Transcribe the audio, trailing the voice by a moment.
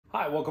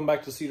Hi, welcome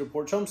back to Cedar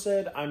Porch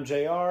Homestead. I'm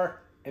JR,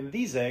 and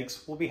these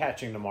eggs will be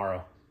hatching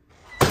tomorrow.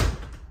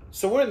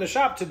 So we're in the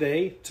shop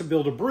today to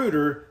build a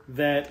brooder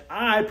that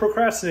I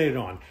procrastinated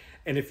on.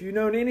 And if you've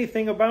known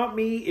anything about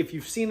me, if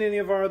you've seen any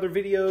of our other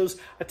videos,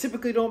 I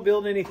typically don't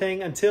build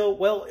anything until,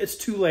 well, it's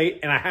too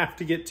late and I have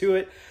to get to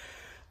it.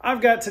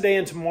 I've got today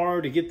and tomorrow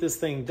to get this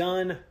thing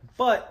done,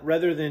 but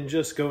rather than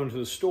just going to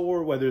the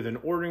store, rather than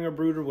ordering a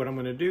brooder, what I'm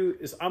gonna do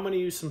is I'm gonna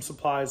use some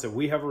supplies that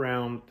we have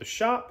around the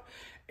shop,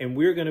 and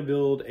we're gonna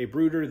build a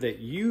brooder that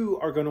you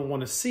are gonna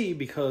wanna see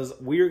because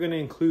we're gonna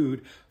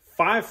include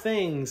 5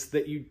 things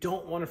that you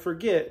don't wanna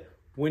forget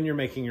when you're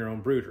making your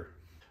own brooder.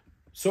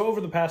 So over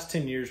the past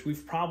 10 years,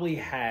 we've probably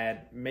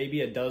had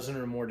maybe a dozen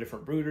or more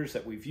different brooders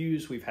that we've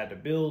used, we've had to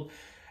build,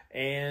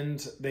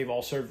 and they've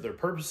all served their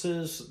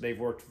purposes. They've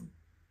worked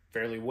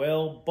fairly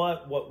well,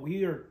 but what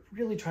we are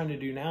really trying to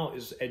do now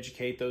is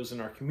educate those in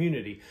our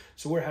community.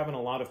 So we're having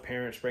a lot of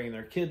parents bringing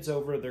their kids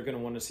over. They're going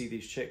to want to see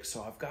these chicks.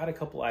 So I've got a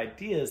couple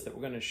ideas that we're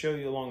going to show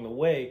you along the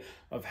way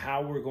of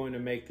how we're going to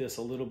make this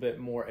a little bit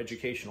more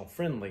educational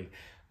friendly.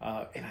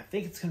 And I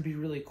think it's going to be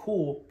really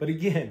cool. But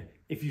again,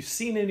 if you've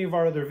seen any of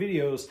our other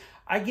videos,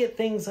 I get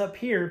things up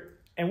here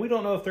and we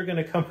don't know if they're going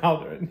to come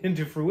out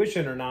into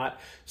fruition or not.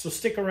 So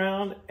stick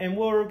around and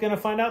we're going to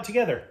find out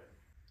together.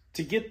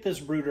 To get this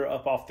brooder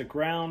up off the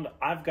ground,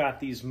 I've got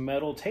these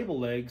metal table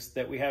legs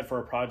that we had for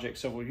a project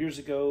several years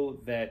ago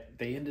that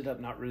they ended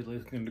up not really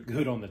looking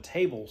good on the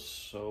table.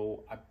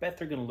 So I bet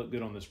they're gonna look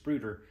good on this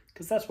brooder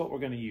because that's what we're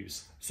gonna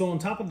use. So on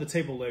top of the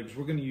table legs,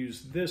 we're gonna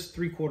use this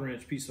 3/4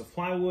 inch piece of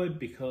plywood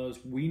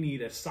because we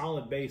need a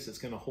solid base that's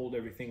gonna hold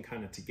everything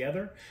kind of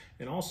together.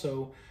 And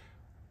also,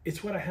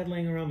 it's what I had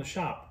laying around the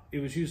shop. It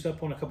was used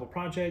up on a couple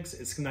projects.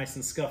 It's nice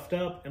and scuffed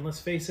up. And let's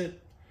face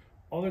it,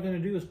 all they're gonna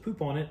do is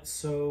poop on it,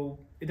 so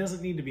it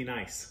doesn't need to be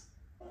nice.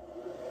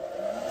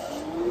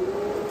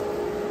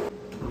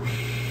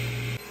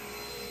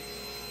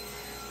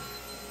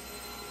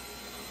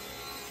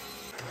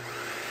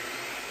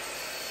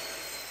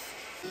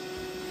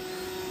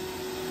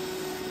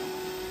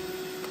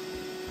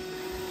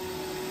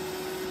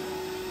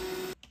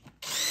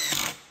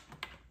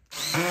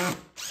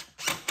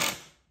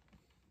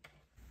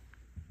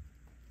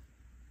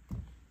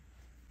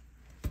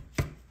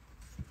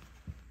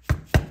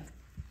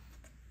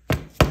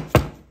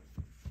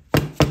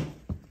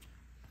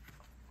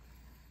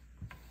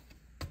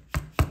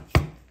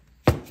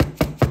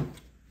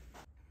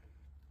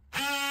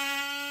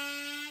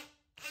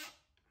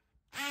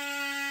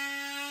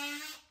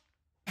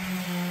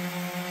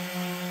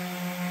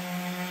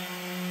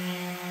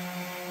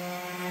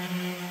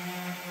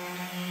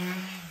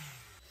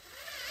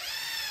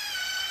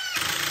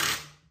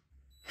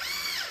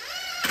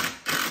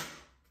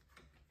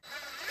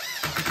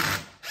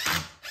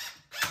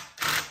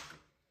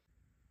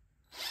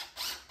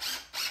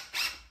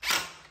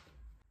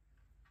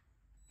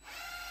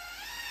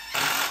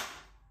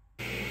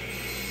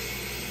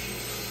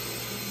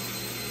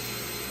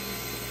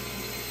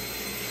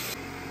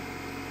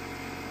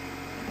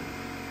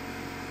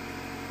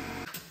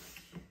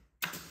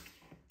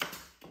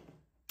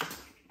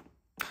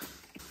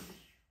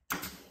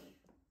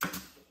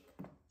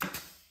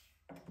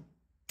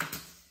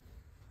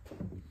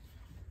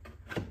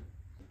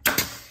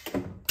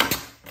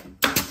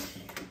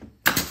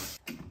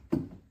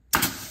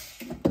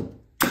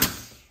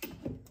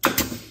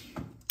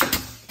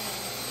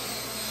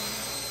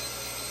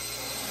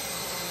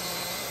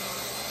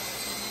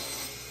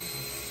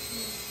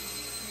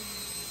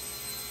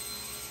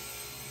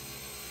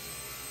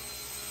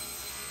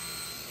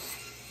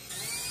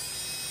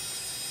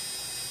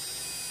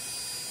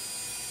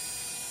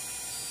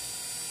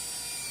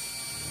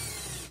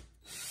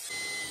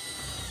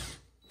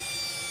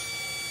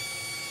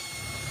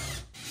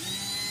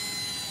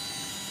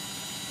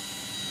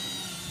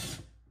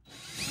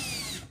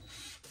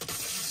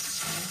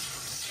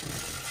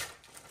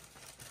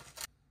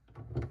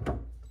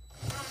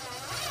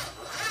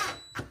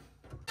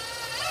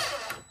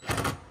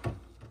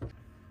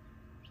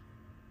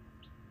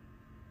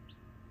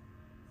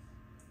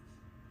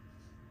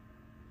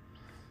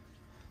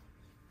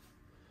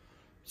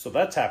 So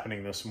that's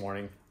happening this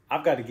morning.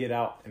 I've got to get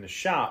out in the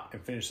shop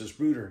and finish this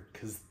brooder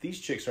because these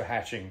chicks are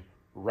hatching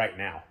right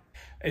now.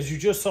 As you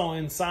just saw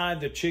inside,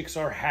 the chicks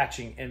are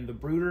hatching and the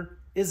brooder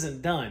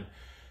isn't done.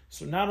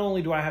 So not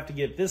only do I have to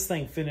get this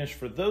thing finished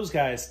for those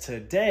guys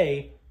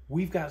today,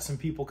 we've got some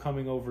people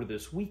coming over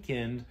this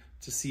weekend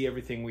to see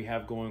everything we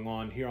have going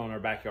on here on our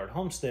backyard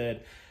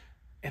homestead.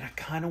 And I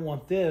kind of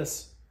want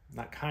this,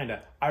 not kind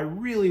of, I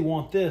really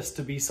want this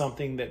to be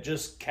something that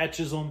just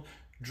catches them,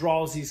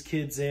 draws these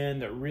kids in,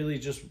 that really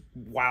just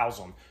wows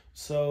them.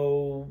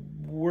 So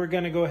we're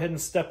gonna go ahead and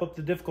step up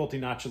the difficulty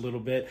notch a little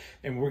bit,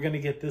 and we're gonna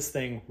get this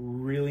thing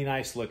really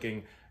nice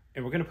looking,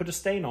 and we're gonna put a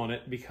stain on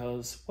it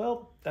because,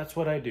 well, that's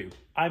what I do.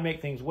 I make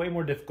things way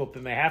more difficult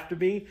than they have to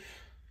be,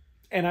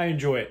 and I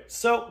enjoy it.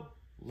 So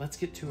let's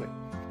get to it.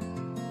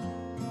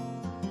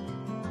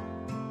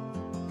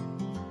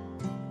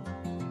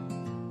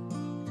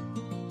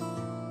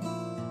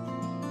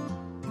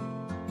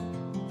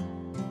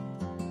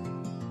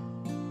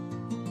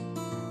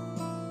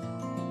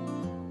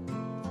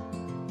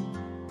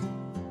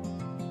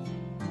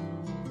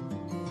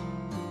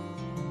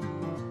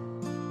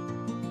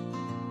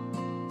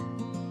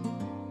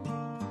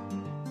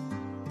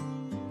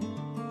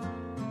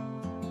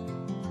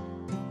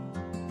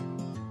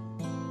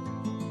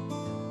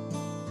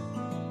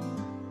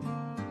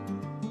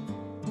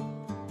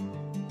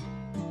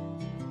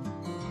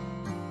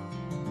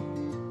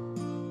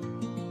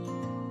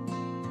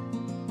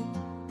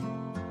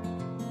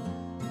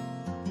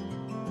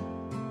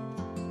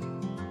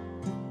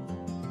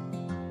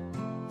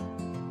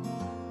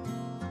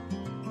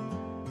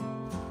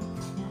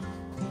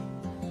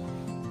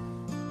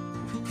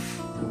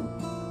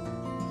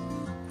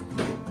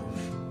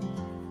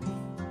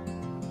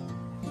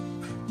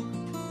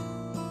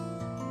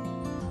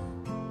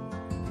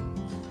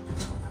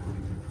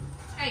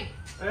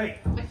 Hey.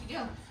 What you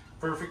doing?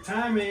 Perfect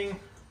timing.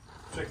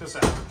 Check this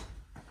out.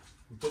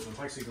 I'm putting the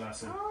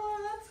plexiglass in.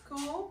 Oh, that's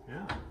cool.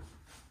 Yeah.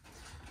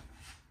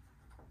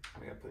 I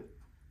gotta put,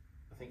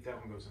 I think that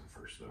one goes in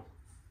first though.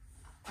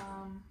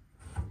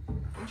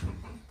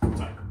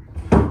 Sorry.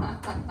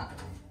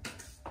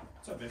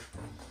 What's up, babe?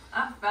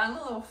 I found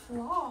a little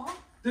flaw.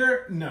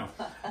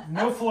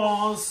 No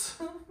flaws.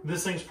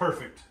 This thing's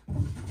perfect.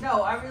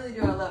 No, I really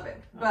do. I love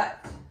it.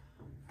 But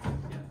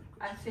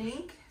I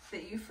think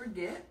that you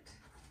forget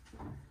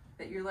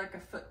that you're like a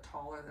foot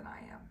taller than I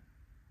am.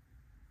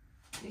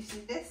 You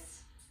see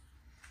this?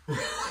 I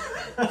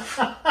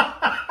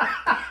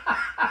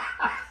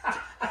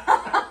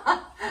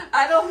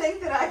don't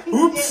think that I can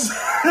Oops.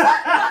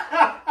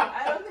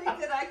 I don't think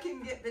that I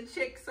can get the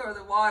chicks or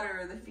the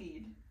water or the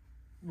feed.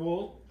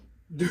 Well,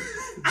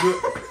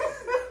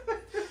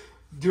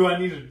 do I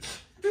need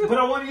to? But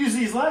I want to use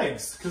these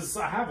legs because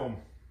I have them.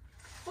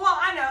 Well,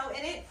 I know,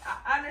 and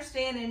I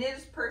understand, and it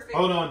is perfect.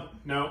 Hold on.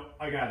 No,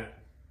 I got it.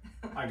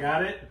 I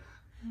got it.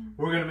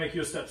 We're going to make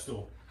you a step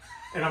stool.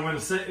 And I'm going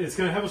to say, it's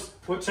going to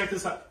have check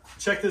this out.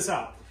 Check this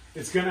out.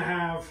 It's going to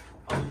have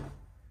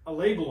a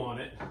label on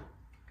it.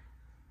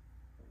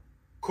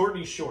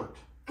 Courtney Short.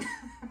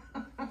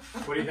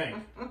 What do you think?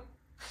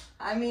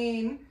 I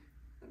mean,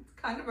 it's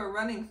kind of a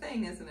running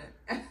thing, isn't it?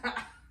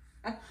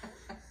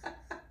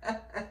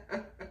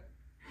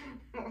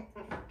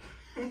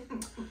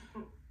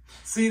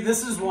 See,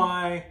 this is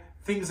why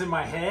things in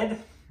my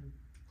head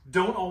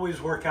don't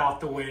always work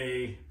out the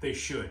way they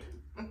should.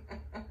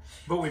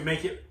 But we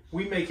make it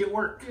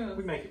work. Yeah.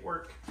 We make it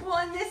work. Well,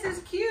 and this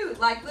is cute.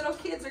 Like, little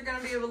kids are going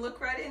to be able to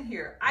look right in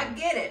here. I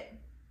get it.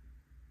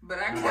 But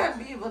I got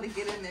to be able to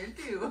get in there,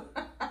 too.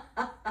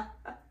 I'm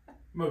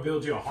going to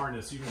build you a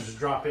harness. You can just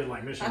drop in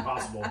like Mission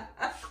Impossible.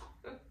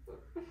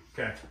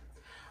 Okay.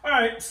 All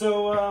right,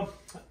 so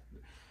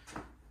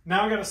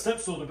now I got a step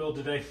stool to build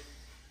today.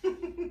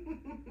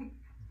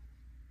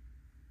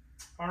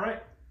 All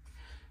right.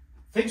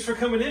 Thanks for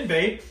coming in,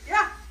 babe.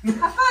 Yeah,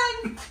 have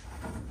fun.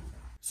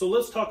 So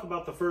let's talk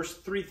about the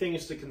first 3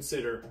 things to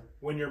consider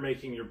when you're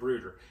making your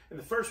brooder. And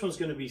the first one's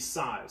going to be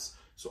size.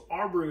 So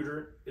our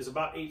brooder is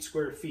about 8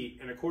 square feet.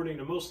 And according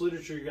to most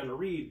literature you're going to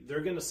read,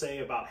 they're going to say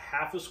about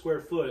half a square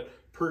foot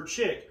per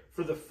chick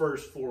for the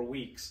first 4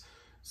 weeks.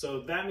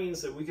 So that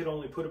means that we could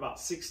only put about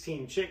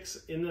 16 chicks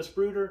in this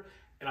brooder.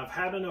 And I've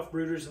had enough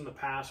brooders in the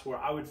past where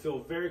I would feel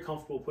very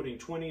comfortable putting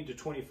 20 to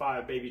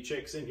 25 baby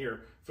chicks in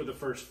here for the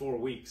first 4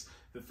 weeks.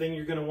 The thing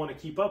you're going to want to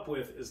keep up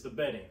with is the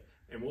bedding.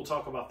 And we'll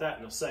talk about that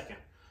in a second.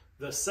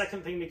 The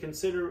second thing to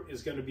consider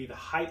is going to be the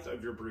height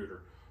of your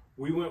brooder.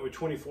 We went with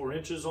 24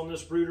 inches on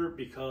this brooder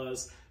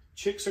because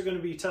chicks are going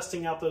to be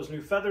testing out those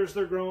new feathers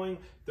they're growing.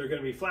 They're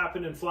going to be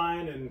flapping and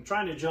flying and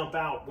trying to jump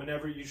out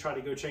whenever you try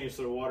to go change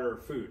their water or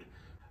food.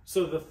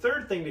 So the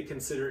third thing to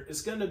consider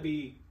is going to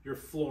be your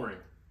flooring.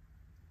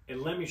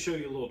 And let me show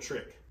you a little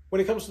trick.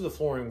 When it comes to the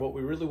flooring, what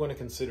we really want to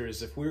consider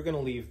is if we're going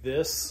to leave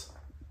this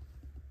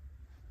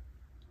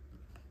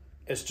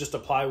as just a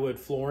plywood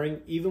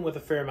flooring, even with a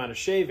fair amount of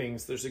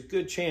shavings, there's a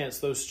good chance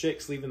those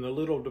chicks leaving their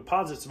little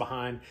deposits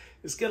behind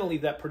is going to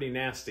leave that pretty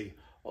nasty.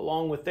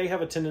 Along with, they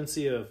have a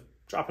tendency of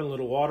dropping a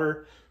little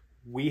water.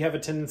 We have a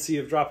tendency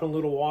of dropping a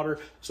little water.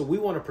 So we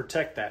want to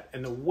protect that.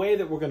 And the way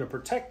that we're going to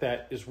protect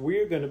that is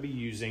we're going to be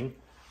using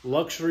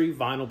luxury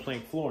vinyl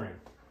plank flooring.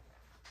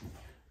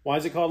 Why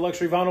is it called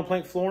luxury vinyl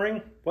plank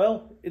flooring?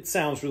 Well, it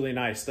sounds really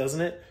nice, doesn't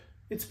it?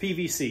 It's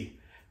PVC.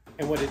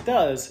 And what it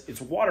does,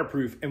 it's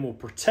waterproof and will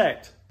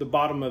protect the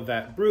bottom of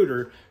that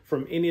brooder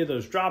from any of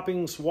those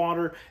droppings,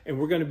 water, and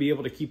we're going to be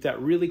able to keep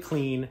that really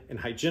clean and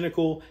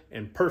hygienical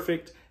and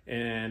perfect,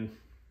 and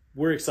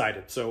we're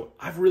excited. So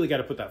I've really got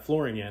to put that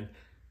flooring in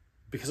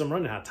because I'm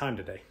running out of time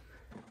today.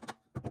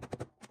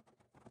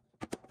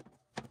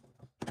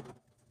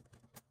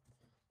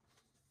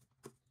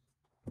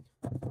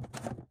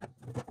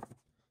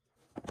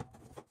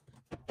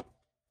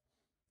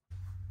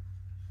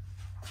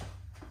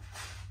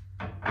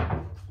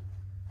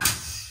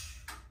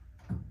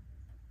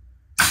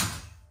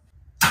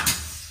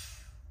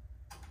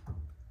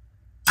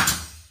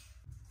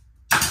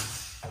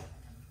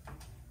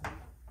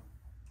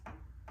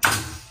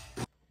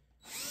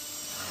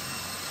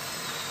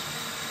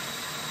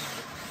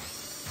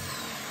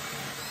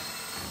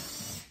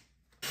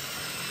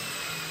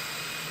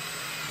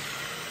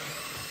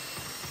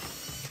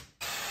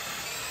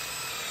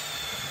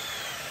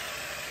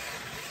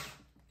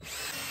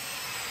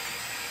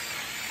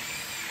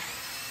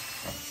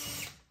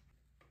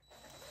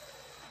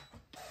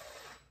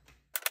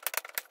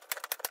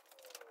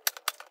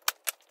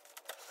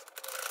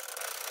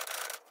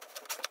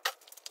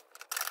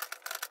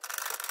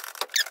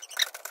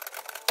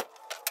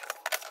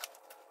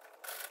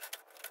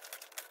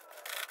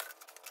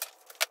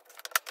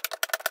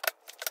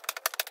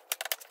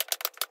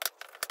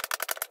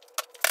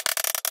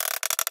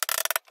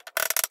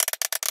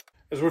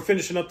 As we're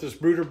finishing up this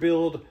brooder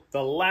build,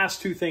 the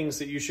last 2 things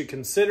that you should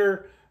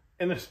consider,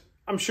 and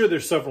I'm sure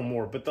there's several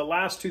more, but the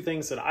last 2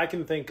 things that I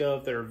can think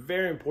of that are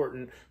very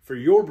important for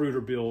your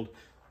brooder build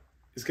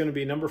is is going to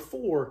be number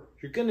 4,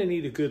 you're going to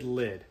need a good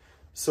lid.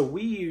 So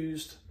we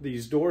used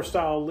these door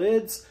style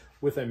lids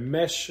with a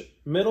mesh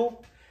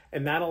middle,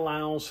 and that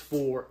allows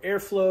for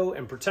airflow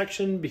and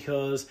protection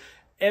because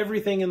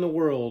everything in the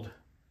world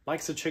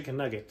likes a chicken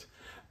nugget.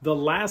 The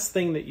last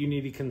thing that you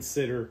need to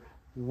consider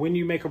when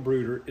you make a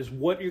brooder is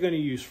what you're going to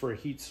use for a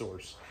heat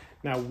source.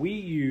 Now we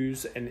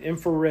use an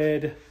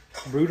infrared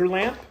brooder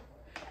lamp,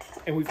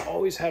 and we've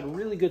always had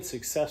really good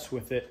success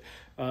with it.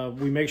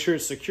 We make sure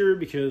it's secure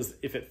because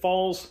if it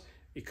falls,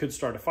 it could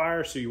start a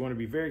fire. So you want to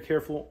be very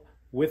careful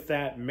with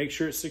that and make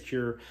sure it's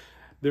secure.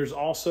 There's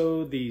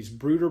also these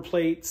brooder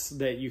plates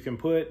that you can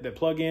put that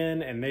plug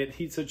in and it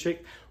heats a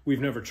chick.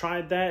 We've never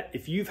tried that.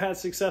 If you've had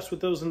success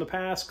with those in the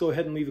past, go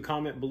ahead and leave a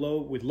comment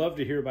below. We'd love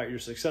to hear about your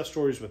success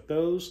stories with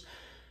those.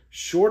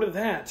 Short of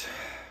that,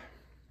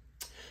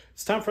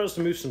 it's time for us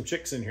to move some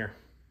chicks in here.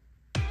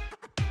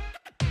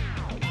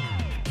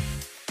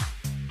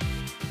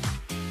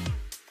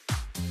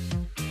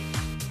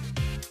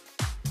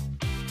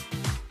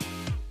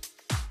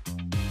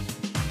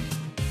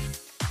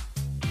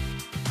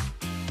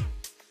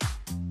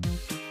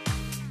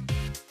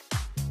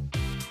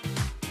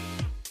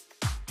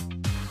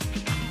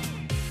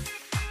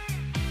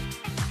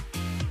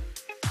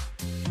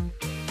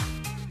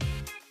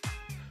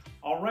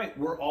 All right,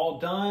 we're all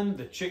done.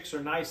 The chicks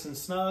are nice and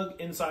snug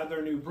inside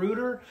their new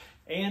brooder,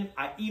 and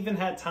I even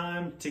had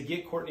time to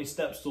get Courtney's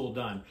step stool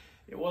done.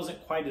 It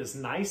wasn't quite as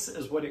nice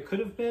as what it could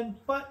have been,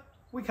 but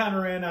we kind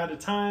of ran out of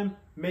time.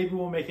 Maybe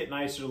we'll make it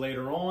nicer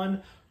later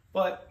on,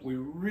 but we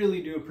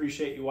really do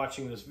appreciate you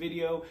watching this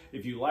video.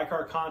 If you like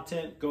our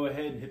content, go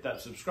ahead and hit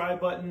that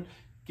subscribe button.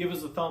 Give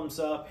us a thumbs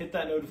up, hit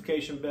that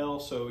notification bell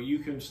so you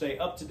can stay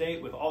up to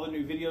date with all the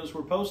new videos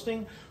we're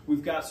posting.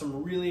 We've got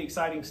some really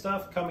exciting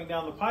stuff coming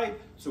down the pipe,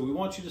 so we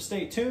want you to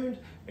stay tuned,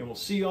 and we'll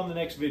see you on the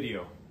next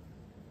video.